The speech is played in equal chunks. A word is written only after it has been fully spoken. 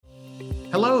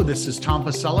Hello, this is Tom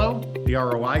Pacello, the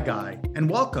ROI guy, and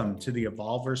welcome to the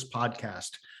Evolvers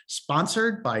podcast,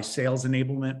 sponsored by sales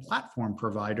enablement platform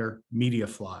provider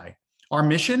Mediafly. Our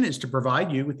mission is to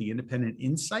provide you with the independent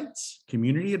insights,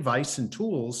 community advice, and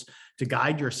tools to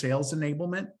guide your sales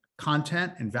enablement,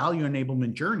 content, and value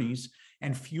enablement journeys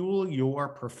and fuel your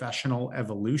professional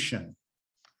evolution.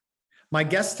 My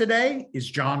guest today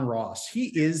is John Ross.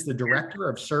 He is the Director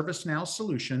of ServiceNow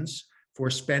Solutions for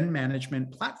spend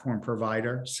management platform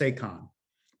provider Saycon.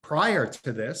 Prior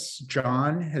to this,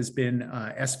 John has been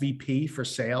SVP for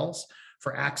sales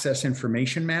for Access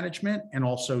Information Management and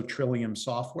also Trillium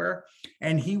Software.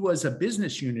 And he was a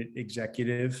business unit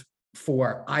executive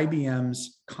for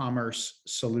IBM's Commerce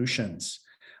Solutions.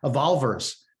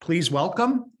 Evolvers, please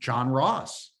welcome John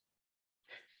Ross.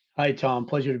 Hi, Tom.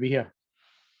 Pleasure to be here.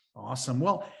 Awesome.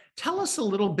 Well, tell us a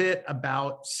little bit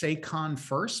about Saycon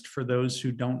first, for those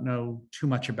who don't know too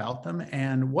much about them,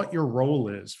 and what your role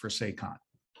is for Saycon.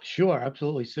 Sure,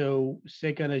 absolutely. So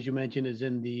Saycon, as you mentioned, is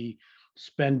in the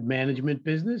spend management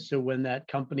business. So when that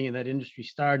company and that industry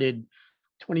started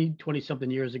 20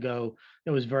 something years ago,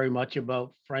 it was very much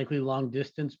about, frankly, long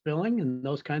distance billing and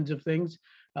those kinds of things.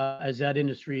 As that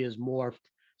industry has morphed,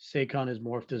 Saycon has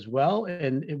morphed as well.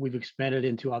 And we've expanded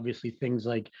into obviously things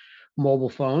like mobile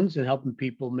phones and helping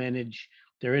people manage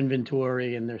their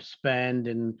inventory and their spend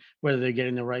and whether they're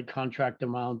getting the right contract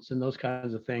amounts and those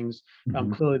kinds of things.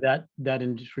 Clearly that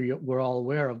industry we're all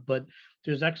aware of, but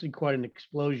there's actually quite an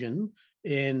explosion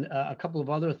in a couple of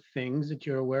other things that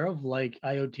you're aware of, like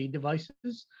IoT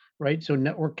devices, right? So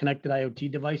network connected IoT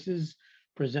devices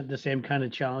present the same kind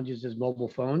of challenges as mobile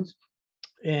phones,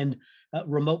 and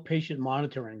remote patient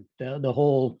monitoring, the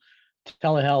whole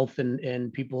telehealth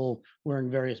and people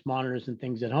wearing various monitors and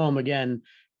things at home, again,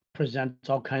 presents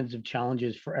all kinds of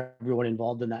challenges for everyone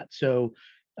involved in that. So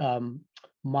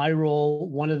my role,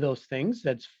 one of those things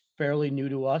that's fairly new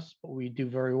to us, but we do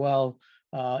very well,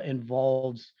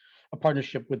 involves a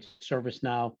partnership with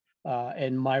ServiceNow.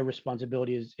 And my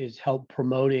responsibility is help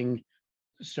promoting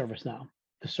ServiceNow,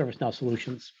 the ServiceNow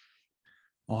solutions.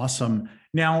 Awesome.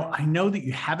 Now, I know that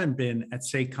you haven't been at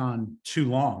Saycon too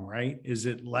long, right? Is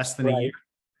it less than a year?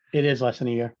 It is less than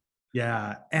a year.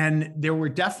 Yeah. And there were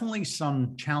definitely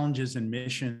some challenges and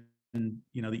mission,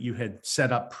 that you had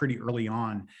set up pretty early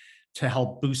on to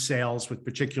help boost sales with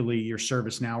particularly your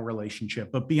ServiceNow relationship,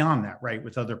 but beyond that, right,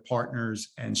 with other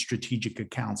partners and strategic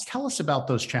accounts. Tell us about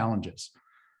those challenges.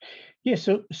 Yeah.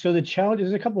 So the challenge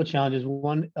is a couple of challenges.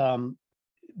 One,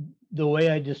 the way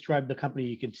I described the company,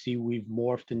 you could see we've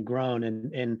morphed and grown,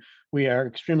 and we are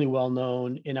extremely well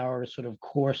known in our sort of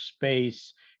core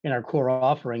space, in our core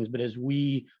offerings. But as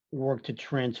we work to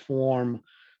transform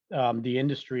the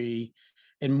industry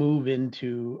and move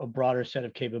into a broader set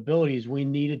of capabilities, we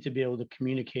needed to be able to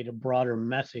communicate a broader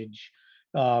message.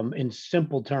 In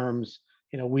simple terms,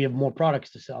 we have more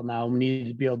products to sell now. We needed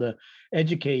to be able to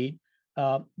educate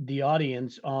the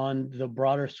audience on the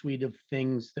broader suite of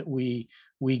things that we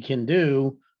can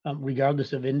do,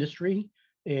 regardless of industry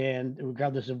and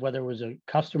regardless of whether it was a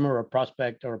customer or a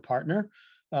prospect or a partner.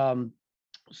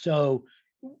 So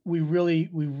we really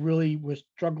were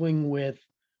struggling with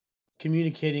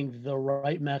communicating the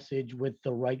right message with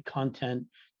the right content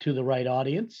to the right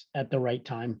audience at the right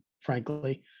time,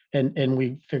 frankly. And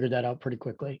we figured that out pretty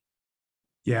quickly.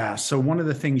 Yeah. So one of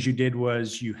the things you did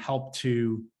was you helped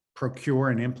to procure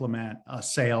and implement a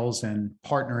sales and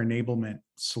partner enablement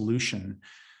solution.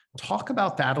 Talk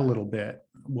about that a little bit,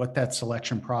 what that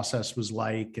selection process was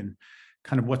like and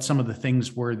kind of what some of the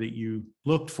things were that you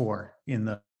looked for in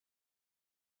the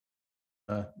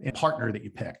partner that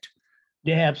you picked.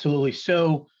 Yeah, absolutely.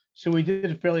 So we did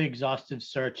a fairly exhaustive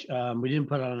search. We didn't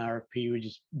put out an RFP. We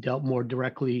just dealt more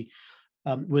directly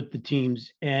with the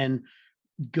teams. And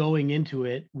going into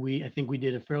it, I think we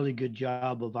did a fairly good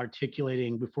job of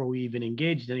articulating, before we even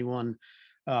engaged anyone,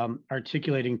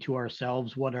 articulating to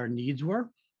ourselves what our needs were,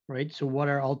 right? So what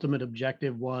our ultimate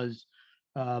objective was,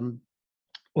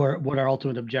 or what our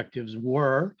ultimate objectives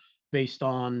were based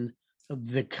on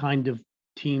the kind of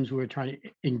teams we were trying to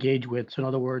engage with. So in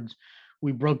other words,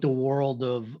 we broke the world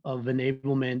of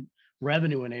enablement,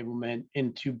 revenue enablement,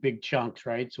 into big chunks,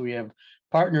 right? So we have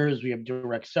partners, we have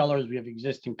direct sellers, we have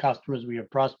existing customers, we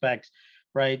have prospects,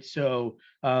 right? So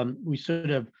we sort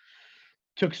of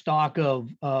took stock of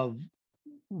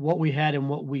what we had and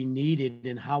what we needed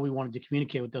and how we wanted to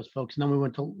communicate with those folks. And then we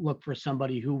went to look for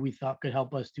somebody who we thought could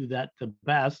help us do that the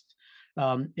best.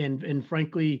 And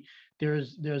frankly,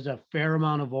 there's a fair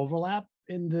amount of overlap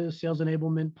in the sales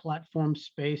enablement platform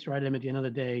space, right? I mean, at the end of the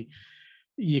day,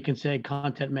 you can say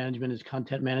content management is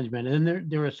content management. And then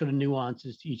there are sort of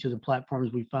nuances to each of the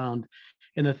platforms we found.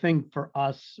 And the thing for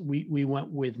us, we went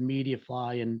with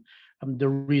MediaFly, and the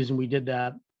reason we did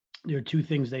that, there are two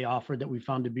things they offered that we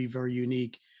found to be very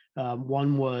unique.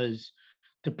 One was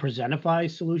the Presentify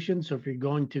solution. So if you're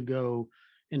going to go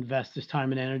invest this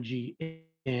time and energy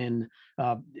in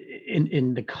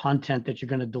the content that you're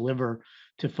going to deliver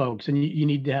to folks, and you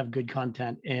need to have good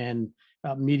content, and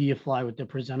MediaFly with the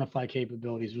Presentify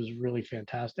capabilities was really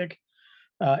fantastic.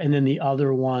 And then the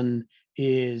other one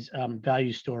is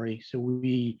value story. So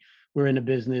we're in a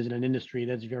business in an industry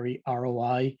that's very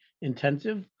ROI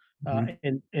intensive,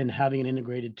 Mhm. and having an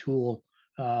integrated tool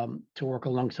to work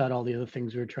alongside all the other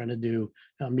things we're trying to do,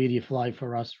 MediaFly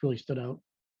for us really stood out.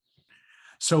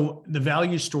 So the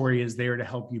value story is there to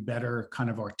help you better kind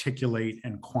of articulate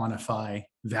and quantify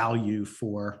value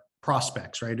for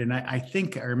prospects, right? And I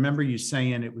think I remember you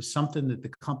saying it was something that the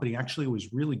company actually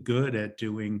was really good at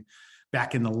doing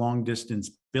back in the long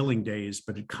distance billing days,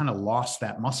 but it kind of lost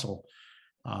that muscle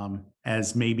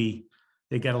as maybe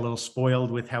they got a little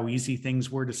spoiled with how easy things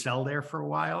were to sell there for a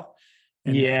while.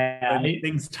 And then Yeah, when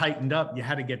things tightened up, you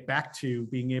had to get back to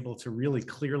being able to really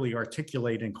clearly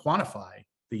articulate and quantify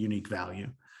the unique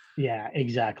value. yeah,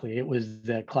 exactly. It was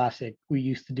the classic. We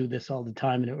used to do this all the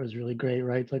time, and it was really great,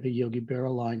 right? It's like a Yogi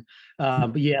Berra line.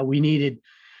 But yeah,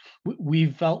 we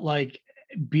felt like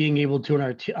being able to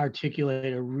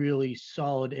articulate a really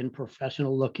solid and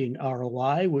professional looking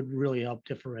ROI would really help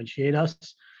differentiate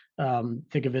us.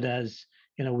 Think of it as,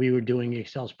 we were doing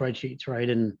Excel spreadsheets, right?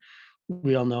 And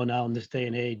we all know now in this day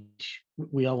and age,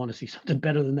 we all want to see something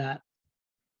better than that.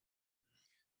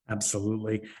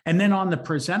 Absolutely. And then on the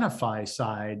Presentify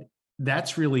side,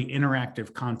 that's really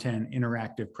interactive content,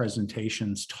 interactive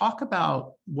presentations. Talk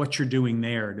about what you're doing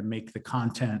there to make the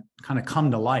content kind of come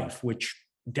to life, which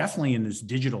definitely in this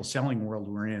digital selling world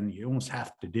we're in, you almost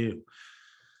have to do.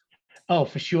 Oh,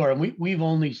 for sure. And we've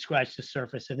only scratched the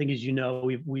surface. I think, as you know,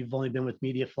 we've only been with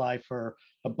MediaFly for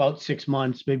about 6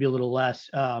 months, maybe a little less.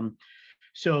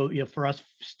 So, for us,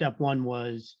 step one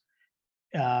was,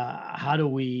 how do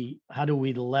we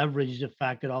leverage the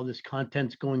fact that all this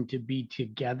content's going to be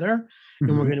together, and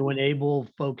we're Mhm. going to enable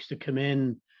folks to come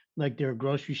in like they're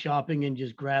grocery shopping and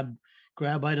just grab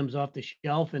items off the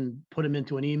shelf and put them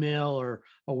into an email or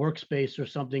a workspace or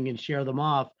something and share them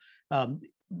off.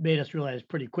 Made us realize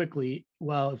pretty quickly,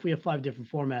 well, if we have 5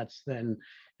 different formats, then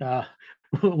uh,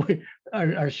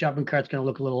 our shopping cart's going to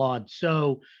look a little odd.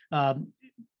 So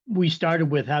we started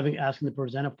with asking the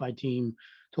Presentify team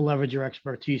to leverage your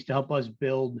expertise to help us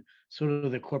build sort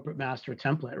of the corporate master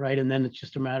template, right? And then it's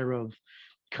just a matter of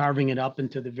carving it up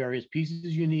into the various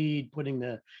pieces you need, putting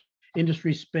the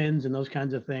industry spins and those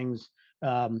kinds of things.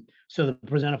 So the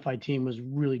Presentify team was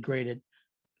really great at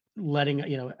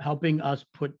helping us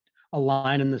put a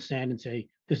line in the sand and say,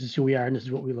 this is who we are and this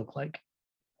is what we look like.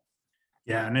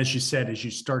 Yeah. And as you said, as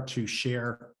you start to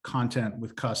share content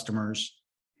with customers,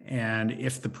 and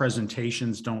if the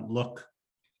presentations don't look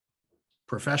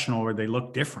professional or they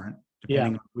look different, Yeah.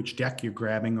 depending on which deck you're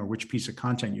grabbing or which piece of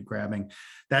content you're grabbing,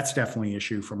 that's definitely an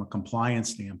issue from a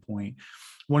compliance standpoint.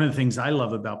 One of the things I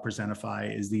love about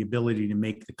Presentify is the ability to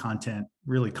make the content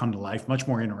really come to life, much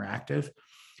more interactive,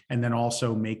 and then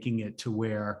also making it to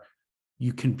where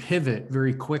you can pivot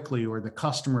very quickly, or the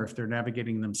customer, if they're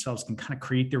navigating themselves, can kind of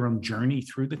create their own journey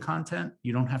through the content.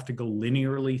 You don't have to go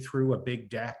linearly through a big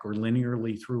deck or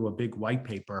linearly through a big white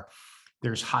paper.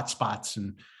 There's hotspots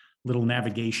and little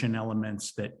navigation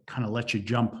elements that kind of let you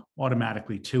jump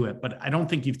automatically to it. But I don't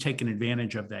think you've taken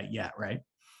advantage of that yet, right?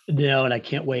 No, and I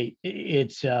can't wait.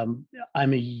 It's I'm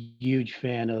a huge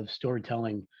fan of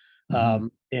storytelling,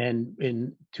 Mhm.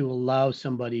 and to allow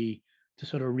somebody to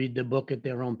sort of read the book at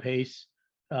their own pace,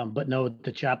 but know what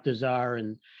the chapters are,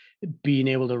 and being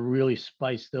able to really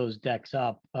spice those decks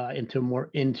up into a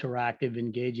more interactive,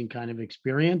 engaging kind of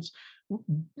experience.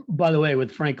 By the way,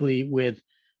 with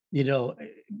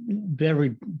very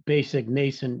basic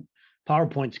nascent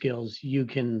PowerPoint skills, you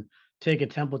can take a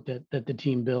template that the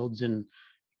team builds and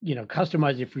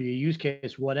customize it for your use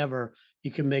case, whatever.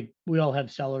 We all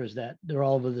have sellers that they're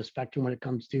all over the spectrum when it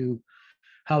comes to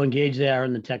how engaged they are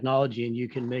in the technology, and you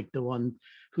can make the one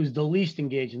who's the least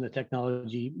engaged in the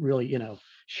technology really,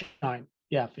 shine.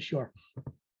 Yeah, for sure.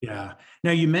 Yeah.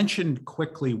 Now you mentioned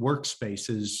quickly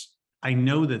workspaces. I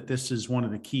know that this is one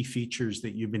of the key features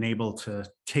that you've been able to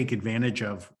take advantage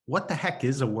of. What the heck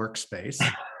is a workspace?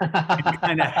 And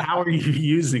kind of how are you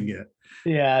using it?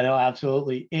 Yeah, no,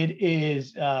 absolutely. It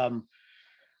is.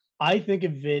 I think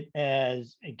of it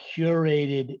as a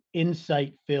curated,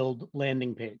 insight-filled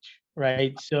landing page,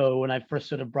 right? So when I first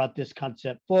sort of brought this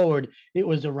concept forward, it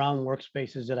was around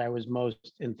workspaces that I was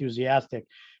most enthusiastic,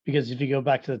 because if you go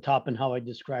back to the top and how I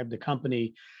described the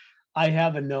company, I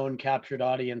have a known captured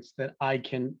audience that I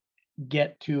can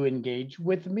get to engage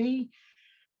with me,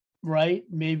 right?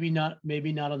 Maybe not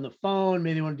on the phone,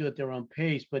 maybe they want to do it at their own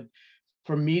pace, but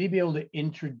for me to be able to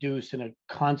introduce in a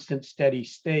constant, steady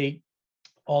state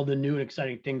all the new and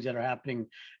exciting things that are happening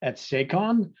at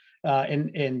SACON,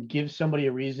 and give somebody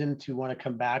a reason to want to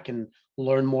come back and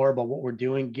learn more about what we're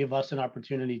doing, give us an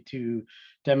opportunity to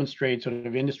demonstrate sort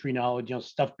of industry knowledge,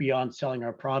 stuff beyond selling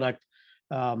our product.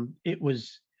 I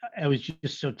was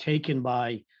just so taken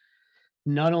by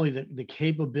not only the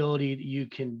capability that you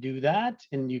can do that,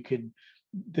 and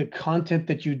the content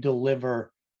that you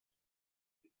deliver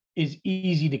is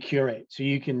easy to curate. So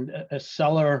you can, a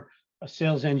seller, a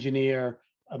sales engineer,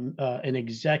 an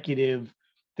executive,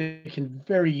 they can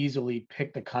very easily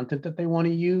pick the content that they want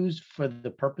to use for the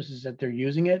purposes that they're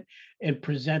using it and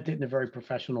present it in a very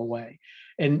professional way.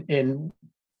 And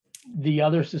the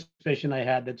other suspicion I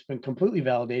had that's been completely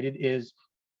validated is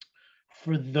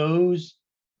for those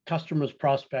customers,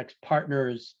 prospects,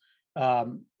 partners,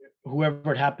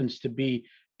 whoever it happens to be,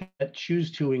 that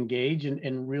choose to engage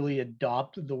and really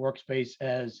adopt the workspace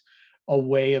as a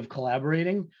way of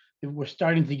collaborating, we're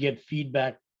starting to get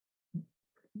feedback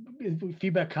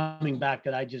coming back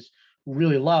that I just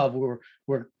really love,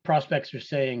 where prospects are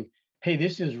saying, hey,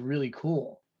 this is really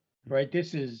cool, right?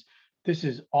 This is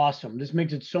awesome. This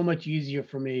makes it so much easier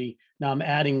for me. Now I'm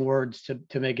adding words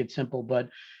to make it simple, but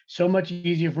so much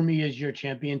easier for me as your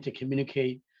champion to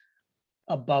communicate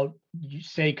about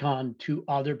SACON to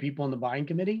other people in the buying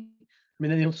committee. I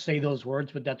mean, they don't say those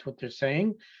words, but that's what they're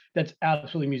saying. That's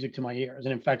absolutely music to my ears.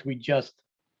 And in fact, we just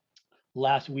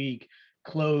last week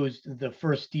closed the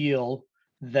first deal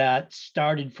that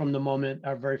started from the moment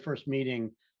our very first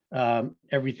meeting.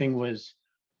 Everything was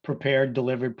prepared,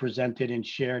 delivered, presented, and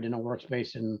shared in a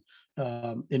workspace in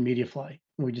MediaFly.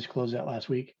 We just closed that last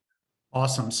week.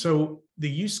 Awesome. So the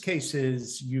use case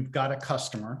is you've got a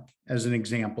customer as an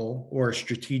example, or a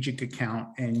strategic account,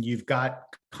 and you've got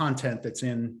content that's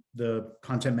in the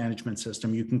content management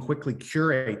system. You can quickly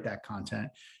curate that content.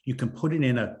 You can put it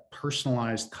in a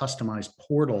personalized, customized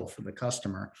portal for the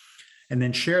customer, and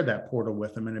then share that portal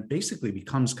with them. And it basically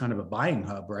becomes kind of a buying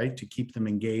hub, right? To keep them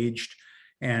engaged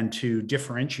and to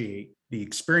differentiate the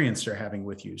experience they're having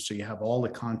with you. So you have all the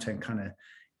content kind of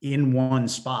in one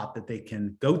spot that they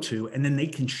can go to, and then they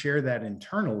can share that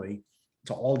internally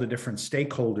to all the different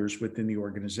stakeholders within the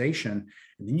organization.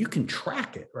 And then you can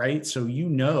track it, right? So you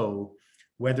know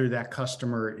whether that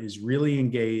customer is really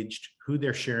engaged, who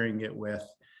they're sharing it with,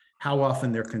 how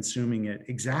often they're consuming it,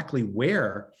 exactly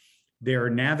where they're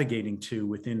navigating to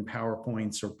within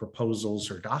PowerPoints or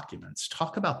proposals or documents.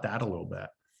 Talk about that a little bit.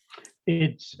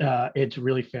 It's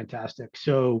really fantastic.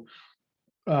 So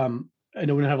I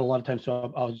know we don't have a lot of time,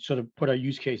 so I'll sort of put our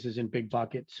use cases in big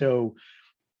buckets. So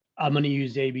I'm going to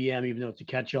use ABM, even though it's a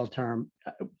catch-all term,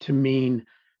 to mean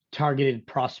targeted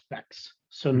prospects.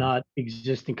 So not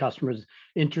existing customers.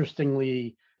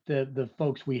 Interestingly, the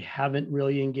folks we haven't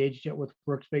really engaged yet with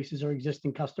Workspaces are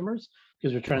existing customers,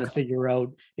 because we're trying to figure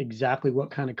out exactly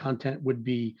what kind of content would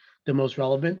be the most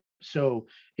relevant. So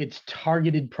it's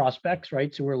targeted prospects,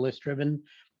 right? So we're list driven.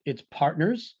 It's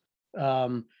partners,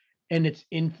 and it's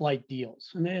in-flight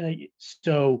deals. And then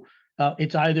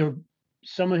it's either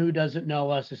someone who doesn't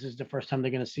know us, this is the first time they're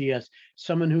going to see us,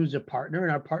 someone who's a partner,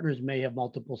 and our partners may have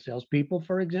multiple salespeople,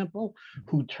 for example,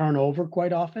 who turn over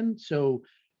quite often. So,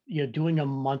 doing a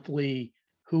monthly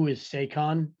who is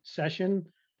SACON session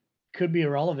could be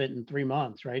irrelevant in 3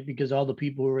 months, right? Because all the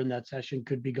people who are in that session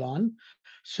could be gone.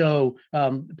 So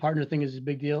the partner thing is a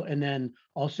big deal. And then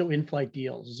also in-flight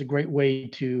deals is a great way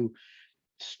to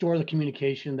store the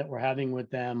communication that we're having with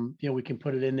them. We can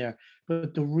put it in there,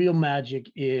 but the real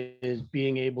magic is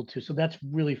being able to, so that's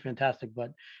really fantastic,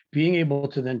 but being able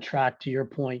to then track, to your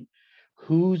point,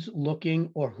 who's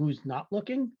looking or who's not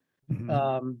looking,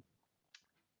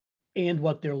 and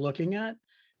what they're looking at.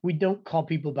 We don't call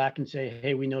people back and say,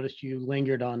 hey, we noticed you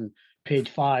lingered on page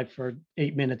 5 for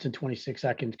 8 minutes and 26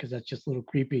 seconds, because that's just a little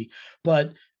creepy.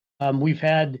 But we've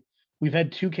had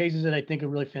 2 cases that I think are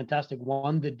really fantastic.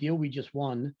 One, the deal we just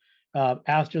won,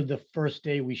 after the first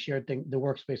day we shared the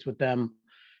workspace with them,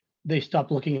 they stopped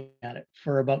looking at it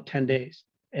for about 10 days.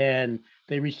 And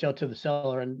they reached out to the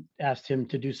seller and asked him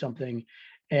to do something.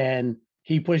 And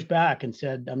he pushed back and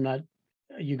said, I'm not,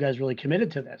 you guys really committed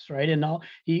to this, right? And now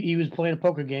he was playing a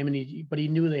poker game, but he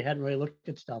knew they hadn't really looked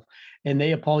at stuff. And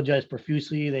they apologized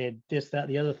profusely. They had this, that,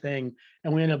 the other thing,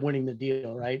 and we ended up winning the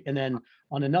deal, right? And then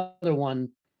on another one,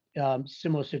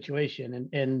 similar situation,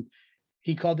 and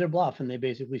he called their bluff, and they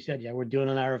basically said, yeah, we're doing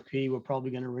an RFP, we're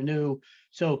probably going to renew.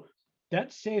 So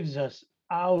that saves us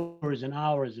hours and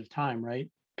hours of time, right?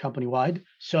 company-wide.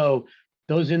 So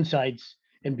those insights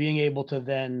and being able to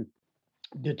then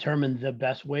determine the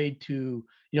best way to,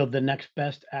 the next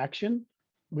best action,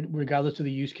 regardless of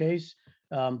the use case,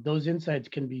 those insights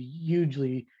can be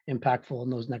hugely impactful in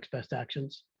those next best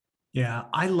actions. Yeah,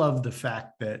 I love the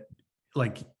fact that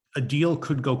like a deal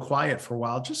could go quiet for a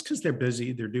while just because they're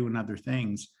busy, they're doing other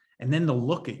things. And then they'll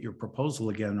look at your proposal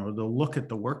again, or they'll look at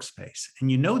the workspace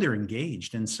and they're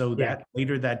engaged. And so Yeah, that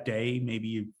later that day,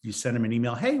 maybe you send them an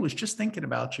email, hey, was just thinking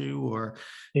about you, or,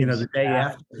 the day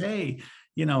after, exactly.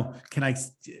 hey, can I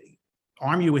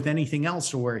arm you with anything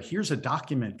else? Or here's a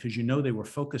document because they were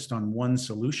focused on one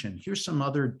solution. Here's some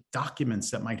other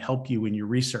documents that might help you in your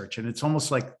research. And it's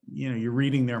almost like, you're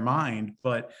reading their mind,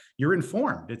 but you're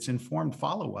informed. It's informed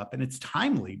follow-up, and it's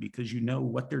timely because you know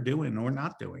what they're doing or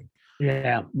not doing.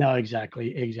 Yeah, no,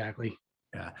 exactly.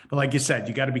 Yeah. But like you said,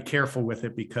 you got to be careful with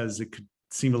it because it could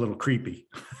seem a little creepy.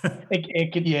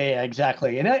 It could, yeah,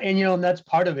 exactly. And that's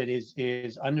part of it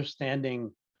is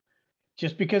understanding.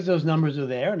 Just because those numbers are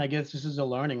there, and I guess this is a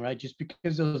learning, right? Just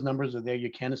because those numbers are there,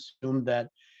 you can't assume that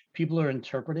people are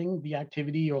interpreting the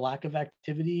activity or lack of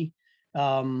activity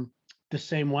the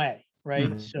same way, right?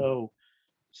 Mhm. So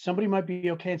somebody might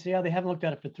be okay and say, yeah, they haven't looked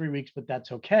at it for 3 weeks, but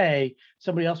that's okay.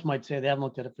 Somebody else might say they haven't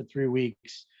looked at it for 3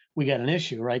 weeks. We got an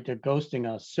issue, right? They're ghosting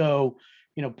us. So,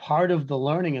 part of the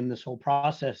learning in this whole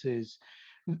process is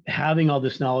having all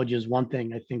this knowledge is one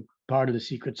thing. I think part of the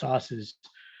secret sauce is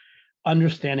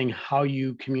understanding how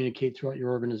you communicate throughout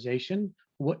your organization,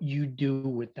 what you do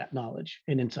with that knowledge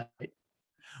and insight.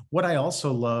 What I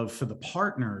also love for the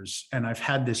partners, and I've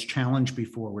had this challenge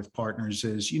before with partners,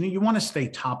 is you want to stay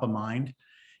top of mind.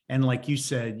 And like you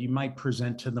said, you might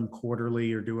present to them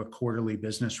quarterly or do a quarterly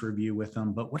business review with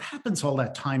them. But what happens all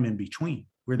that time in between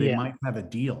where they Yeah, might have a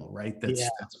deal, right? yeah,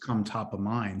 That's come top of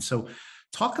mind. So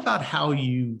talk about how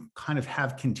you kind of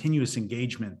have continuous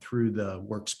engagement through the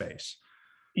workspace.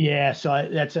 yeah. So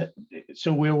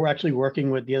so we're actually working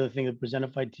with the other thing the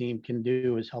Presentify team can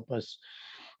do is help us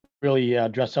really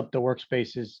dress up the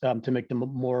workspaces to make them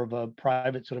more of a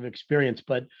private sort of experience.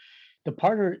 But the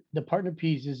partner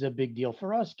piece is a big deal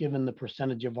for us, given the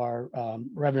percentage of our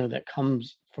revenue that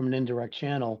comes from an indirect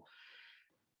channel.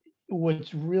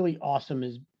 What's really awesome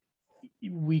is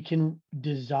we can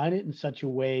design it in such a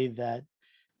way that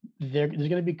there's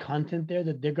going to be content there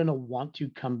that they're going to want to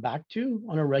come back to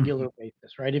on a regular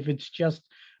basis, right? If it's just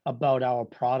about our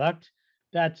product,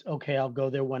 that's okay. I'll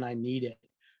go there when I need it.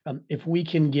 If we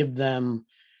can give them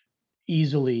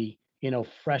easily,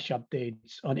 fresh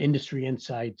updates on industry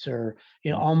insights, or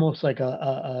almost like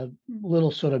a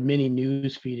little sort of mini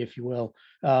news feed, if you will,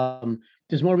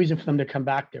 there's more reason for them to come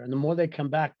back there. And the more they come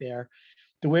back there,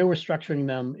 the way we're structuring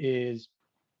them is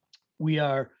we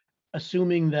are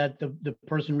assuming that the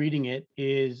person reading it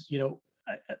is,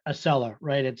 a seller,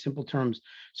 right? At simple terms.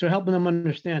 So helping them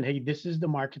understand, hey, this is the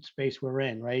market space we're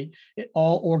in, right? It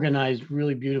all organized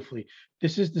really beautifully.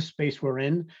 This is the space we're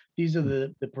in. These are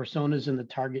the personas and the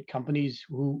target companies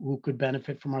who could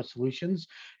benefit from our solutions.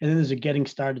 And then there's a getting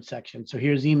started section. So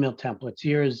here's email templates,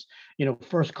 here's,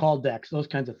 first call decks, those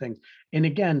kinds of things. And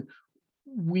again,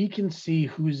 we can see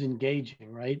who's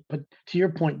engaging, right? But to your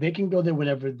point, they can go there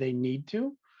whenever they need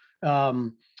to.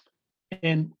 Um,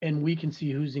 and we can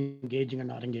see who's engaging or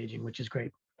not engaging, which is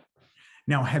great.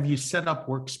 Now, have you set up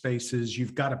workspaces?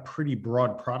 You've got a pretty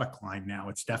broad product line now.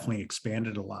 It's definitely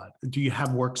expanded a lot. Do you have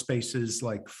workspaces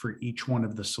like for each one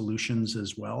of the solutions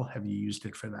as well? Have you used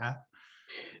it for that?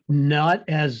 Not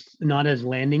as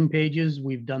landing pages.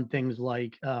 We've done things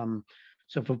like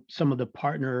so for some of the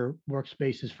partner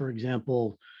workspaces, for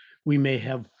example, we may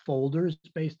have folders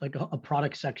based like a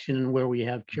product section where we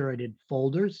have curated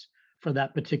folders for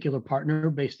that particular partner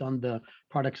based on the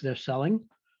products they're selling.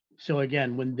 So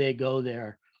again, when they go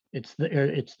there, it's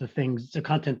the things, it's the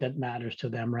content that matters to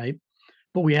them, right?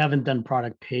 But we haven't done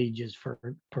product pages for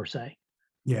per se.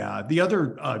 Yeah, the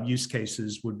other use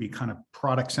cases would be kind of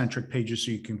product-centric pages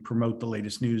so you can promote the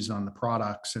latest news on the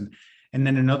products. And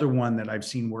then another one that I've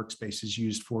seen workspaces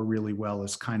used for really well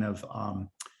is kind of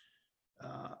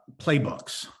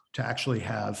playbooks, to actually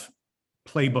have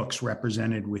playbooks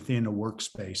represented within a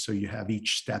workspace. So you have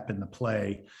each step in the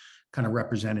play kind of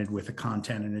represented with a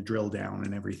content and a drill down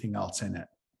and everything else in it.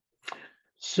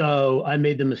 So I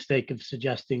made the mistake of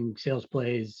suggesting sales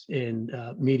plays in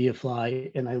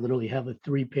MediaFly, and I literally have a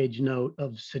 3-page note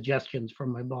of suggestions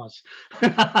from my boss. No,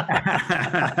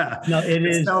 it It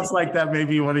is. sounds like that may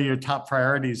be one of your top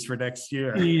priorities for next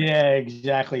year. Yeah,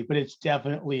 exactly. But it's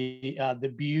definitely the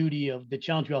beauty of the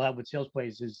challenge we'll have with sales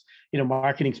plays is,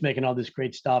 marketing's making all this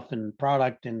great stuff and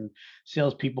product, and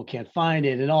salespeople can't find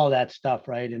it and all that stuff,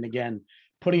 right? And again,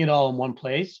 putting it all in one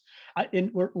place.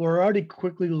 And we're already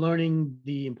quickly learning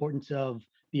the importance of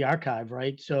the archive,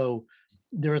 right? So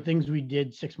there are things we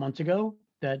did 6 months ago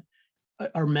that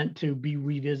are meant to be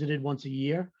revisited once a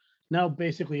year. Now,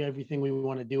 basically, everything we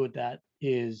want to do with that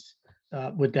is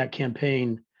with that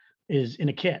campaign is in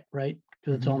a kit, right?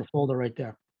 Because it's Mhm. on a folder right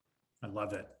there. I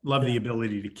love it. Love the Yeah,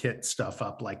 ability to kit stuff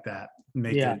up like that.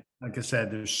 Make yeah, it, like I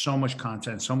said, there's so much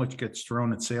content, so much gets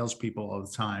thrown at salespeople all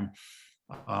the time.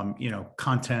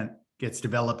 Content gets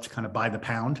developed kind of by the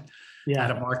pound out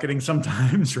yeah, of marketing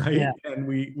sometimes, right? yeah. And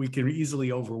we can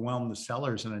easily overwhelm the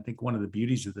sellers. And I think one of the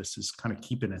beauties of this is kind of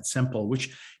keeping it simple,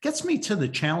 which gets me to the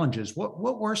challenges.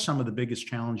 What were some of the biggest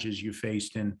challenges you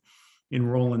faced in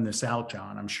rolling this out,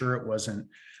 John? I'm sure it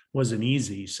wasn't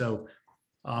easy. So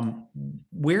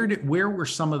where were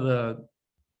some of the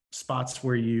spots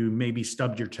where you maybe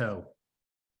stubbed your toe?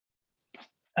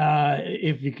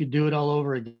 If you could do it all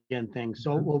over again, thing.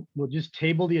 So we'll just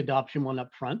table the adoption one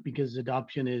up front because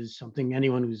adoption is something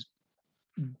anyone who's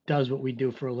does what we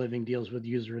do for a living deals with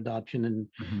user adoption and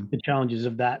Mhm. the challenges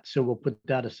of that. So we'll put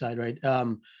that aside, right?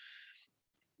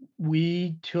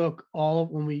 We took all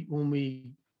when we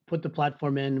put the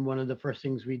platform in. One of the first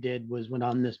things we did was went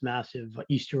on this massive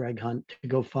Easter egg hunt to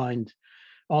go find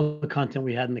all the content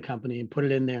we had in the company and put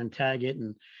it in there and tag it,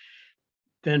 and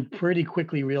then pretty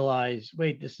quickly realize,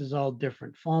 wait, this is all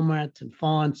different formats and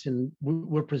fonts, and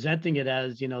we're presenting it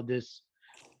as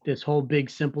this whole big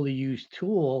simple to use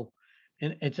tool,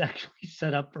 and it's actually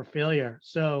set up for failure.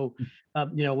 So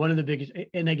one of the biggest,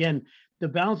 and again, the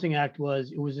balancing act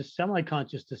was, it was a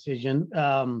semi-conscious decision,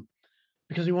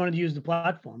 because we wanted to use the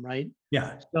platform, right?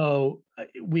 Yeah. So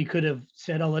we could have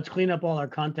said, oh, let's clean up all our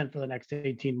content for the next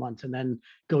 18 months and then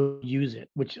go use it,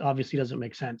 which obviously doesn't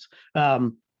make sense.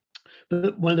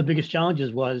 But one of the biggest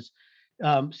challenges was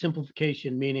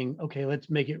simplification, meaning, okay, let's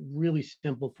make it really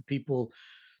simple for people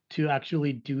to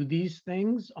actually do these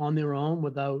things on their own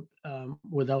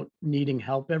without needing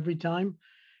help every time.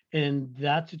 And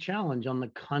that's a challenge on the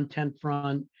content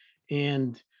front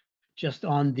and just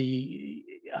on the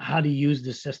how to use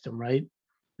the system, right?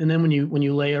 And then when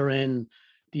you layer in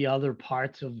the other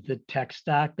parts of the tech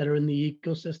stack that are in the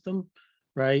ecosystem,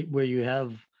 right, where you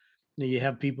have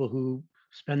people who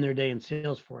spend their day in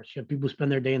Salesforce, you have people who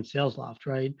spend their day in SalesLoft,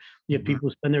 right? You have Mhm. people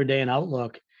who spend their day in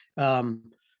Outlook.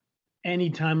 Um,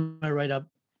 Anytime I write up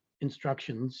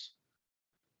instructions,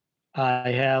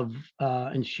 I have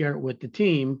and share it with the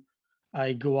team,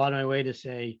 I go out of my way to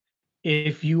say,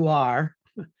 if you are,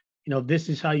 this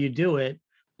is how you do it,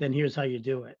 then here's how you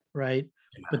do it, right?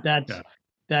 But Yeah.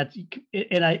 that's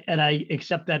and I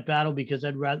accept that battle because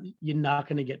I'd rather, you're not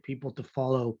going to get people to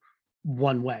follow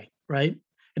one way, right?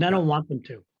 And I Yeah. don't want them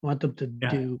to. I want them to Yeah.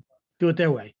 do it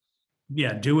their way.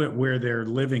 Yeah, do it where they're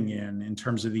living in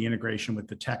terms of the integration with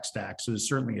the tech stack. So there's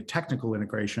certainly a technical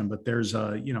integration, but there's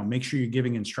make sure you're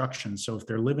giving instructions. So if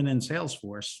they're living in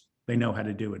Salesforce, they know how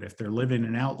to do it. If they're living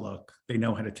in Outlook, they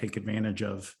know how to take advantage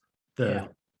of Yeah,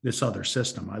 this other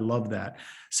system. I love that.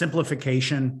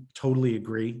 Simplification, totally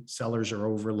agree. Sellers are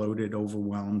overloaded,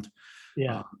 overwhelmed.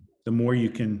 yeah, Um, the more you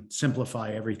can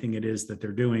simplify everything it is that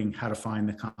they're doing, how to find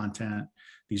the content,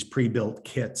 these pre-built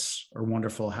kits are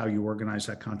wonderful. How you organize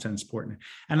that content is important.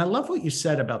 And I love what you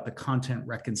said about the content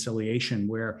reconciliation,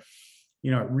 where,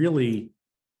 it really,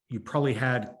 you probably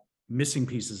had missing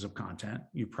pieces of content.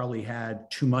 You probably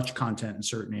had too much content in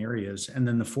certain areas. And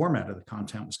then the format of the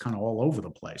content was kind of all over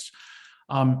the place.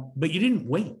 But you didn't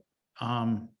wait.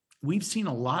 We've seen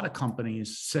a lot of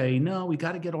companies say, no, we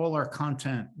got to get all our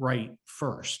content right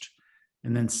first.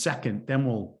 And then second, then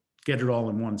we'll get it all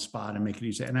in one spot and make it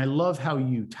easy. And I love how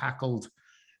you tackled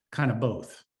kind of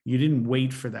both. You didn't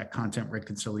wait for that content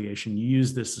reconciliation. You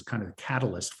used this as kind of the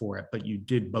catalyst for it, but you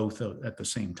did both at the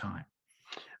same time.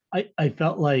 I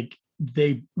felt like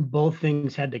they both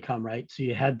things had to come, right. So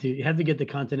you had to get the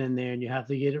content in there and you have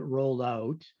to get it rolled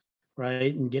out,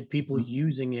 right, and get people Mhm.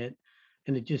 using it.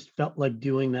 And it just felt like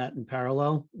doing that in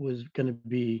parallel was going to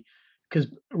be,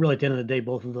 because really at the end of the day,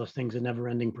 both of those things are never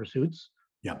ending pursuits.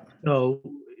 Yep. So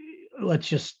let's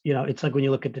just, it's like when you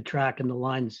look at the track and the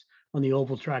lines on the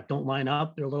oval track don't line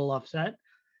up, they're a little offset.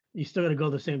 You still got to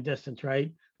go the same distance,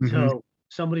 right? Mhm. So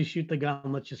somebody shoot the gun,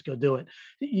 let's just go do it.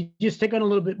 You just take on a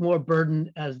little bit more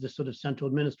burden as the sort of central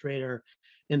administrator,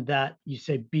 in that you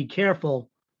say, be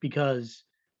careful because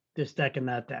this deck and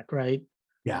that deck, right?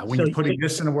 Yeah, when So, you're putting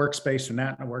this in a workspace and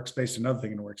that in a workspace, another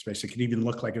thing in a workspace, it could even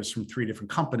look like it's from three different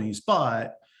companies, but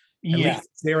at yeah, least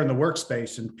it's there in the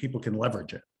workspace and people can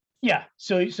leverage it. yeah.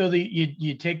 So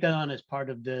you take that on as part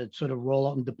of the sort of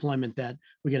rollout and deployment, that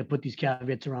we got to put these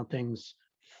caveats around things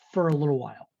for a little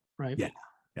while, right? Yeah.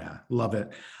 Yeah, love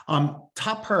it.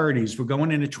 Top priorities. We're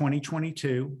going into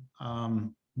 2022.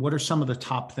 What are some of the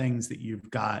top things that you've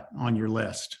got on your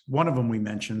list? One of them we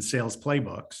mentioned, sales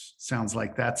playbooks. Sounds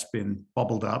like that's been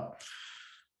bubbled up.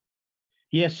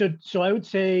 Yeah, so I would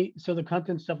say, so the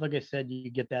content stuff, like I said, you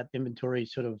get that inventory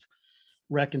sort of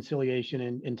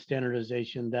reconciliation and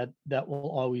standardization that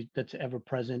will always, that's ever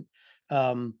present.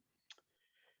 Um,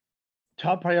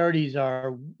 Top priorities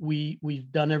are,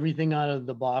 we've done everything out of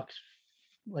the box,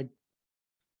 like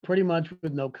pretty much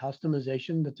with no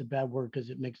customization. That's a bad word because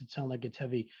it makes it sound like it's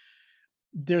heavy.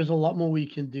 There's a lot more we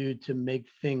can do to make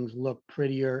things look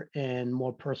prettier and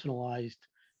more personalized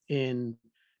in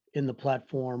the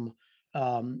platform.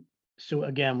 So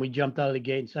again, we jumped out of the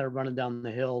gate and started running down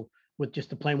the hill with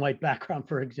just a plain white background,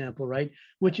 for example, right?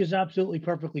 Which is absolutely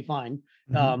perfectly fine.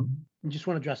 Mhm. I just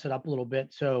want to dress it up a little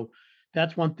bit. So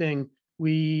that's one thing.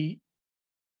 We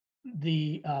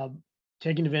the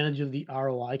taking advantage of the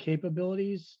ROI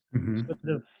capabilities Mhm. sort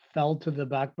of fell to the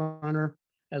back burner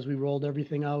as we rolled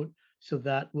everything out. So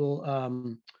that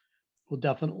will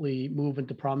definitely move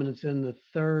into prominence. And the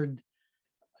third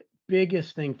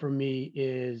biggest thing for me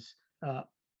is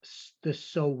the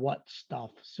so what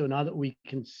stuff. So now that we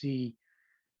can see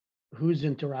who's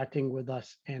interacting with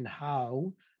us and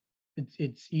how,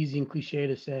 it's easy and cliche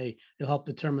to say it'll help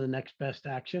determine the next best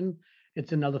action.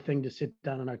 It's another thing to sit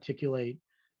down and articulate,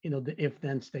 the if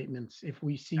then statements. If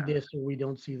we see Yeah. this or we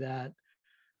don't see that,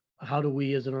 how do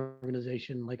we as an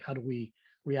organization, like, how do we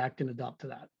react and adopt to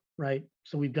that? Right.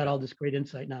 So we've got all this great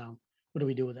insight now. What do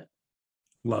we do with it?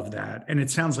 Love that. And it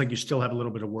sounds like you still have a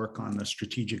little bit of work on the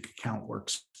strategic account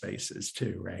workspaces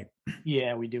too, right?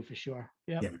 Yeah, we do for sure.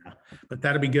 Yeah. Yeah, but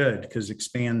that'll be good because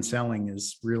expand selling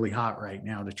is really hot right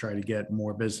now to try to get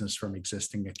more business from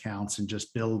existing accounts and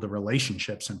just build the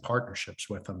relationships and partnerships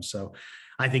with them. So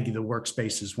I think the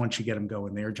workspaces, once you get them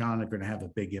going there, John, are going to have a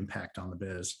big impact on the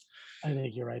biz. I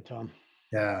think you're right, Tom.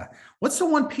 Yeah. What's the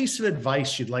one piece of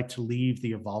advice you'd like to leave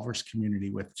the Evolvers community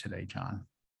with today, John?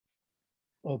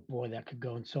 Oh boy, that could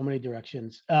go in so many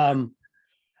directions.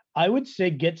 I would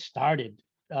say get started.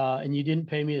 And you didn't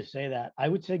pay me to say that. I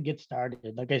would say get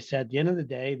started. Like I said, at the end of the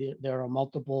day, there are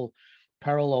multiple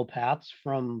parallel paths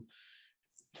from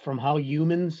how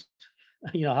humans,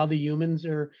 how the humans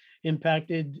are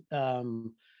impacted,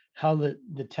 how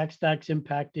the tech stack's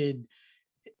impacted,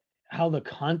 how the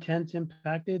content's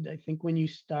impacted. I think when you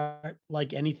start,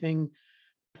 like anything,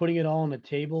 putting it all on the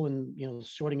table and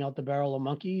sorting out the barrel of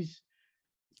monkeys,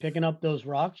 picking up those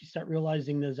rocks, you start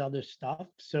realizing there's other stuff.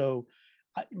 So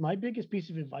my biggest piece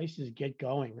of advice is get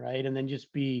going, right? And then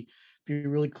just be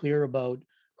really clear about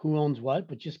who owns what,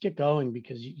 but just get going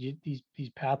because these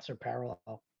paths are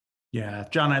parallel. Yeah,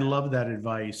 John, I love that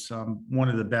advice. One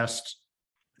of the best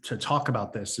to talk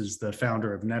about this is the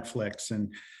founder of Netflix.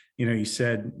 And, he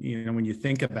said, when you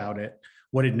think about it,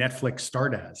 what did Netflix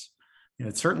start as?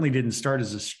 It certainly didn't start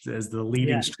as the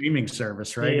leading Yeah, streaming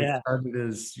service, right? It yeah, started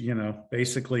as,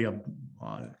 basically a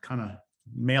kind of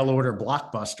mail order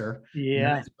blockbuster. And then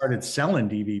yeah, they started selling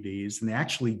DVDs and they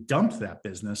actually dumped that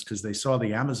business because they saw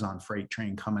the Amazon freight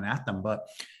train coming at them. But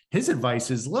his advice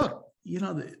is, look,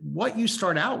 what you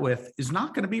start out with is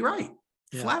not going to be right.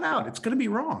 yeah, Flat out, it's going to be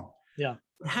wrong. yeah,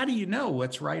 How do you know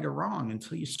what's right or wrong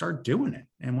until you start doing it?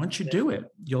 And once you yeah, do it,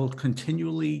 you'll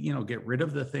continually, get rid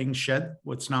of the things, shed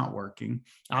what's not working,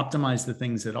 optimize the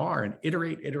things that are, and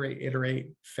iterate,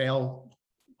 fail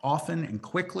often and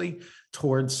quickly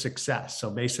towards success.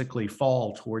 So basically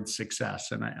fall towards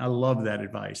success. And I love that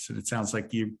advice. And it sounds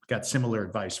like you've got similar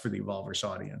advice for the Evolvers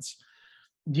audience.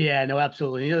 yeah. No,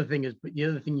 absolutely. The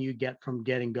other thing you get from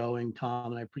getting going,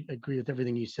 Tom, and I agree with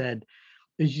everything you said,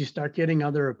 is you start getting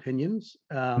other opinions.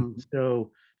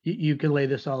 So you can lay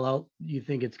this all out. You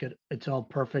think it's good, it's all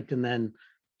perfect, and then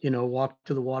walk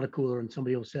to the water cooler and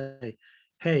somebody will say,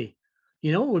 "Hey,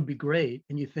 it would be great,"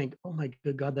 and you think, "Oh my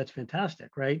good God, that's fantastic,"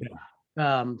 right?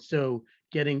 Yeah. So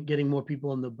getting more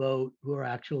people in the boat who are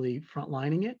actually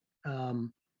frontlining it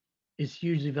is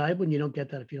hugely valuable, and you don't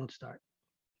get that if you don't start.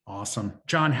 Awesome.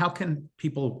 John, how can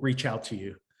people reach out to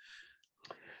you?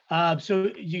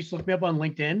 So you just look me up on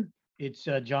LinkedIn. It's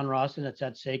John Ross, and it's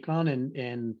at Saycon.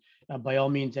 And by all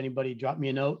means, anybody drop me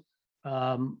a note.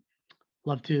 Um,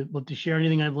 love to share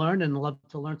anything I've learned, and love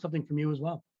to learn something from you as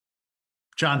well.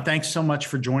 John, thanks so much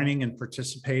for joining and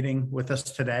participating with us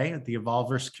today at the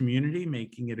Evolvers community,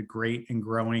 making it a great and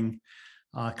growing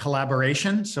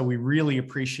collaboration. So we really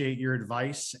appreciate your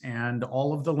advice and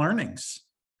all of the learnings.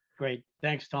 Great.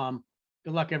 Thanks, Tom.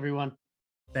 Good luck, everyone.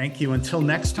 Thank you. Until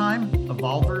next time,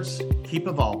 Evolvers, keep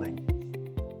evolving.